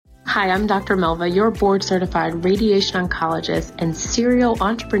Hi, I'm Dr. Melva, your board-certified radiation oncologist and serial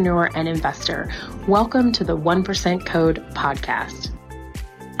entrepreneur and investor. Welcome to the 1% Code podcast.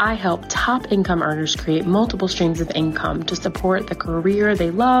 I help top income earners create multiple streams of income to support the career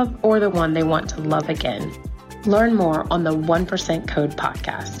they love or the one they want to love again. Learn more on the 1% Code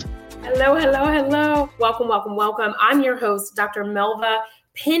podcast. Hello. Welcome. I'm your host, Dr. Melva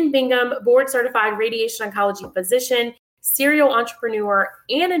Penn Bingham, board-certified radiation oncology physician, serial entrepreneur,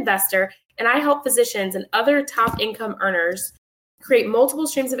 and investor, and I help physicians and other top income earners create multiple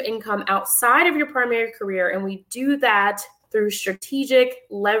streams of income outside of your primary career, and we do that through strategic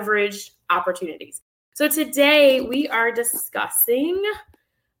leveraged opportunities. So today we are discussing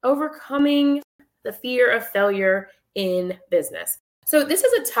overcoming the fear of failure in business. So this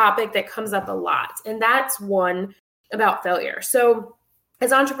is a topic that comes up a lot, and that's one about failure. So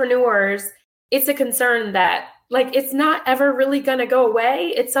as entrepreneurs, it's a concern that it's not ever really going to go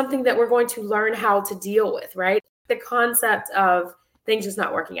away. It's something that we're going to learn how to deal with, right? The concept of things just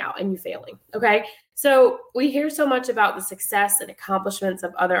not working out and you failing, okay? So we hear so much about the success and accomplishments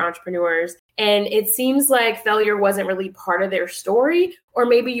of other entrepreneurs, and it seems like failure wasn't really part of their story, or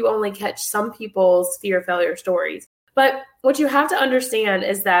maybe you only catch some people's fear of failure stories. But what you have to understand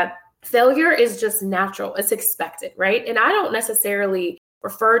is that failure is just natural. It's expected, right? And I don't necessarily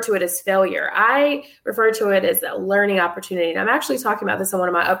refer to it as failure. I refer to it as a learning opportunity. And I'm actually talking about this on one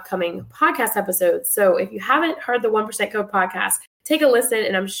of my upcoming podcast episodes. So if you haven't heard the 1% Code podcast, take a listen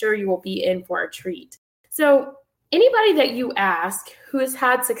and I'm sure you will be in for a treat. So anybody that you ask who has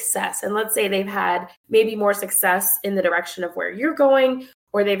had success, and let's say they've had maybe more success in the direction of where you're going,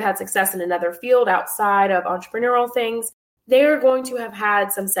 or they've had success in another field outside of entrepreneurial things, they're going to have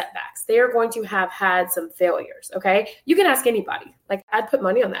had some setbacks. They're going to have had some failures, okay? You can ask anybody. I'd put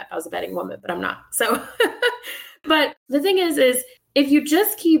money on that if I was a betting woman, but I'm not. So, but the thing is if you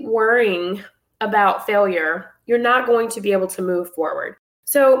just keep worrying about failure, you're not going to be able to move forward.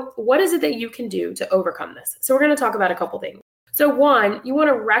 So what is it that you can do to overcome this? So we're going to talk about a couple things. So one, you want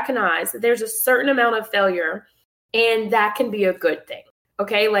to recognize that there's a certain amount of failure, and that can be a good thing.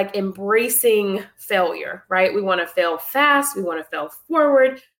 Okay, embracing failure, right? We want to fail fast. We want to fail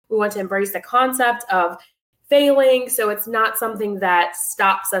forward. We want to embrace the concept of failing. So it's not something that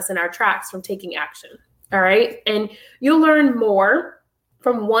stops us in our tracks from taking action. All right. And you'll learn more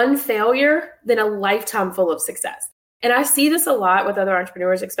from one failure than a lifetime full of success. And I see this a lot with other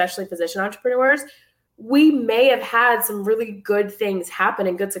entrepreneurs, especially physician entrepreneurs. We may have had some really good things happen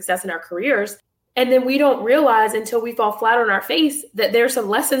and good success in our careers, and then we don't realize until we fall flat on our face that there's some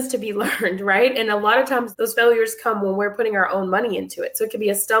lessons to be learned, right? And a lot of times those failures come when we're putting our own money into it. So it can be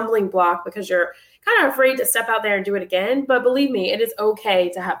a stumbling block because you're kind of afraid to step out there and do it again. But believe me, it is okay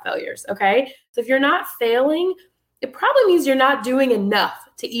to have failures, okay? So if you're not failing, it probably means you're not doing enough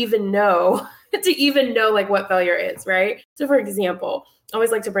to even know, what failure is, right? So for example, I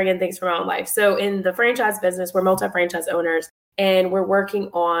always like to bring in things from my own life. So in the franchise business, we're multi-franchise owners, and we're working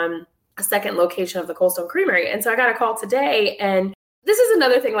on a second location of the Cold Stone Creamery. And so I got a call today, and this is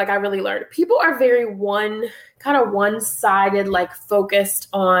another thing I really learned. People are very one-sided, focused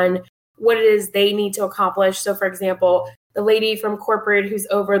on what it is they need to accomplish. So for example, the lady from corporate who's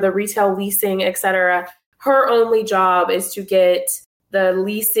over the retail leasing, et cetera, her only job is to get the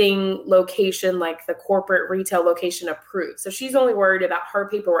leasing location, the corporate retail location approved. So she's only worried about her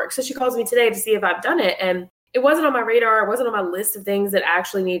paperwork. So she calls me today to see if I've done it. And it wasn't on my radar. It wasn't on my list of things that I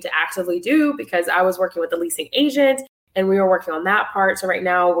actually need to actively do because I was working with the leasing agent and we were working on that part. So right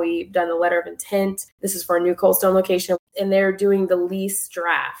now we've done the letter of intent. This is for a new Cold Stone location, and they're doing the lease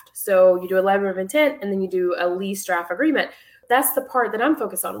draft. So you do a letter of intent and then you do a lease draft agreement. That's the part that I'm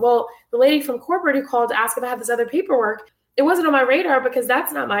focused on. Well, the lady from corporate who called to ask if I have this other paperwork, it wasn't on my radar because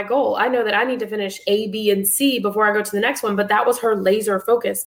that's not my goal. I know that I need to finish A, B, and C before I go to the next one, but that was her laser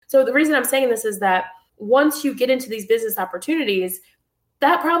focus. So the reason I'm saying this is that once you get into these business opportunities,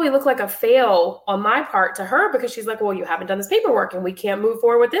 that probably looked like a fail on my part to her because she's like, well, you haven't done this paperwork and we can't move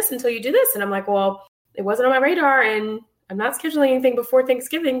forward with this until you do this. And I'm like, well, it wasn't on my radar and I'm not scheduling anything before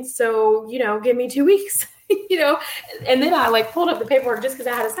Thanksgiving. So, give me 2 weeks, and then I pulled up the paperwork just because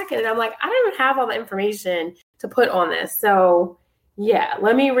I had a second. And I'm like, I don't even have all the information to put on this. So yeah,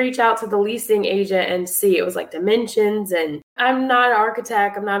 let me reach out to the leasing agent and see. It was dimensions, and I'm not an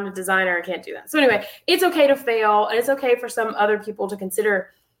architect. I'm not a designer. I can't do that. So anyway, it's okay to fail, and it's okay for some other people to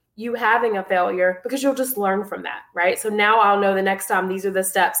consider you having a failure because you'll just learn from that, right? So now I'll know the next time these are the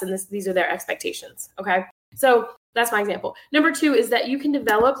steps and these are their expectations, okay? So that's my example. Number 2 is that you can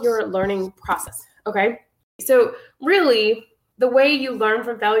develop your learning process, okay? So really, the way you learn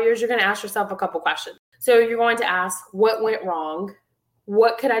from failures, you're going to ask yourself a couple questions. So you're going to ask, what went wrong?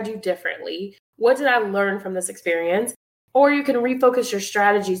 what could I do differently? What did I learn from this experience? Or you can refocus your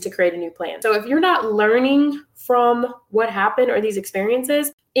strategies to create a new plan. So if you're not learning from what happened or these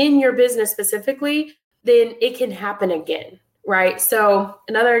experiences in your business specifically, then it can happen again, right? So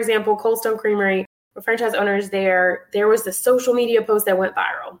another example, Cold Stone Creamery, the franchise owners there was the social media post that went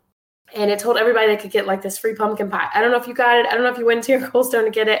viral. And it told everybody they could get like this free pumpkin pie. I don't know if you got it. I don't know if you went to your Cold Stone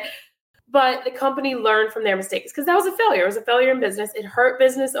to get it. But the company learned from their mistakes because that was a failure. It was a failure in business. It hurt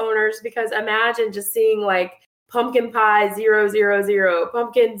business owners because imagine just seeing like pumpkin pie 000,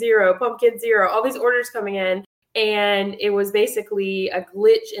 pumpkin 0, pumpkin 0, all these orders coming in. And it was basically a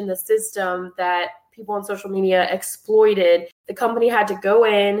glitch in the system that people on social media exploited. The company had to go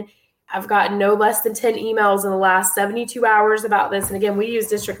in. I've gotten no less than 10 emails in the last 72 hours about this. And again, we use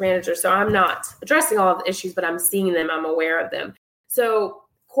district managers, so I'm not addressing all of the issues, but I'm seeing them. I'm aware of them. So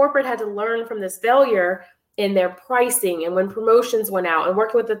corporate had to learn from this failure in their pricing and when promotions went out and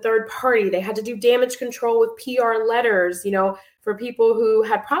working with a third party. They had to do damage control with PR letters, for people who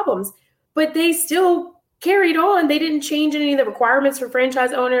had problems, but they still carried on. They didn't change any of the requirements for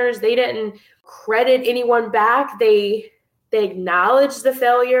franchise owners. They didn't credit anyone back. They acknowledged the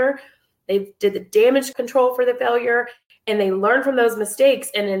failure. They did the damage control for the failure, and they learned from those mistakes.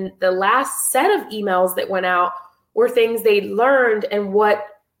 And in the last set of emails that went out were things they learned and what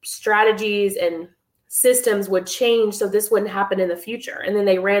strategies and systems would change so this wouldn't happen in the future. And then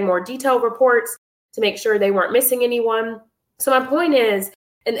they ran more detailed reports to make sure they weren't missing anyone. So my point is,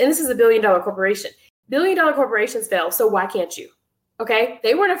 and this is a $1 billion corporation. $1 billion corporations fail, so why can't you? Okay?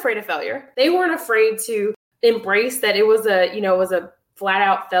 They weren't afraid of failure. They weren't afraid to embrace that it was a flat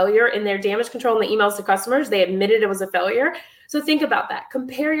out failure in their damage control and the emails to customers. They admitted it was a failure. So think about that.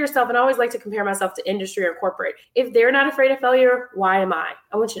 Compare yourself. And I always like to compare myself to industry or corporate. If they're not afraid of failure, why am I?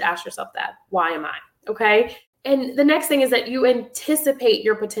 I want you to ask yourself that. Why am I? Okay. And the next thing is that you anticipate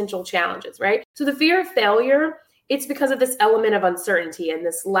your potential challenges, right? So the fear of failure, it's because of this element of uncertainty and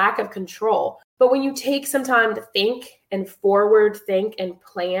this lack of control. But when you take some time to think and forward think and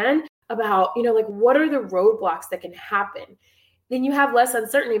plan about, what are the roadblocks that can happen, then you have less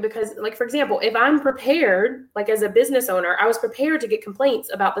uncertainty because, for example, if I'm prepared, as a business owner, I was prepared to get complaints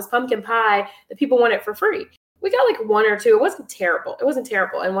about this pumpkin pie that people wanted for free. We got one or two. It wasn't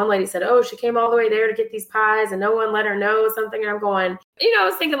terrible. And one lady said, oh, she came all the way there to get these pies and no one let her know something. And I'm going, I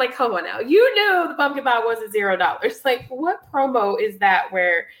was thinking come on now, you knew the pumpkin pie wasn't $0. What promo is that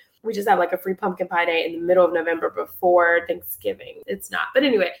where we just have a free pumpkin pie day in the middle of November before Thanksgiving? It's not. But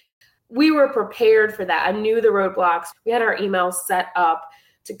anyway, we were prepared for that. I knew the roadblocks. We had our emails set up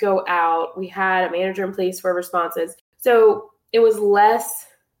to go out. We had a manager in place for responses. So it was less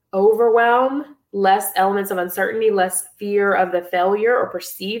overwhelm, less elements of uncertainty, less fear of the failure or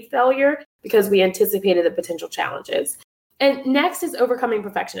perceived failure because we anticipated the potential challenges. And next is overcoming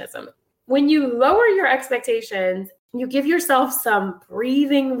perfectionism. When you lower your expectations, you give yourself some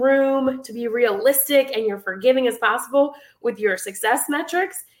breathing room to be realistic and you're forgiving as possible with your success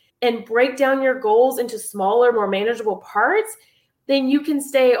metrics, and break down your goals into smaller, more manageable parts, then you can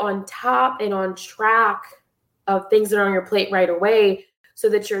stay on top and on track of things that are on your plate right away so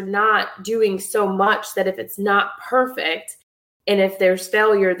that you're not doing so much that if it's not perfect and if there's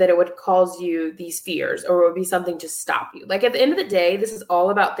failure, that it would cause you these fears or it would be something to stop you. At the end of the day, this is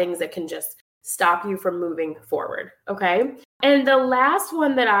all about things that can just stop you from moving forward, okay? And the last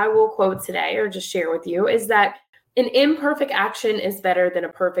one that I will quote today or just share with you is that an imperfect action is better than a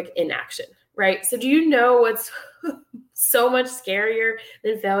perfect inaction, right? So do you know what's so much scarier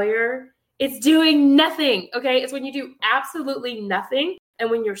than failure? It's doing nothing, okay? It's when you do absolutely nothing.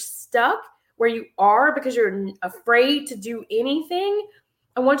 And when you're stuck where you are because you're afraid to do anything,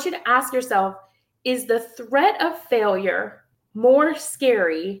 I want you to ask yourself, is the threat of failure more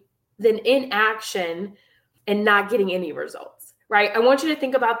scary than inaction and not getting any results, right? I want you to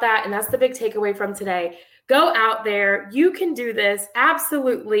think about that. And that's the big takeaway from today. Go out there. You can do this.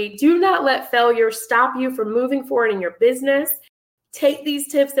 Absolutely. Do not let failure stop you from moving forward in your business. Take these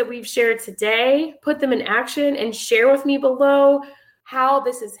tips that we've shared today, put them in action, and share with me below how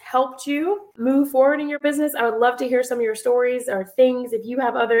this has helped you move forward in your business. I would love to hear some of your stories or things. If you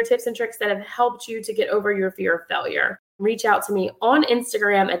have other tips and tricks that have helped you to get over your fear of failure, reach out to me on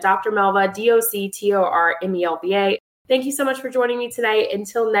Instagram at Dr. Melva, DoctorMelva. Thank you so much for joining me today.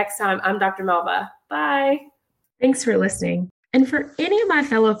 Until next time, I'm Dr. Melva. Bye. Thanks for listening. And for any of my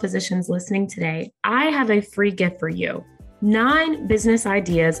fellow physicians listening today, I have a free gift for you. 9 business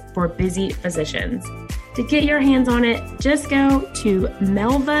ideas for busy physicians. To get your hands on it, just go to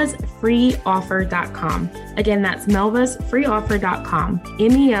melvasfreeoffer.com. Again, that's melvasfreeoffer.com.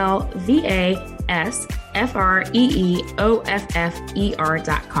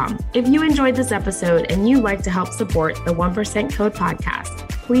 SFREEOFFER.com. If you enjoyed this episode and you'd like to help support the 1% Code podcast,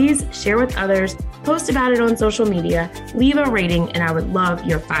 please share with others, post about it on social media, leave a rating, and I would love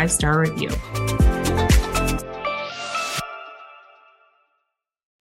your 5-star review.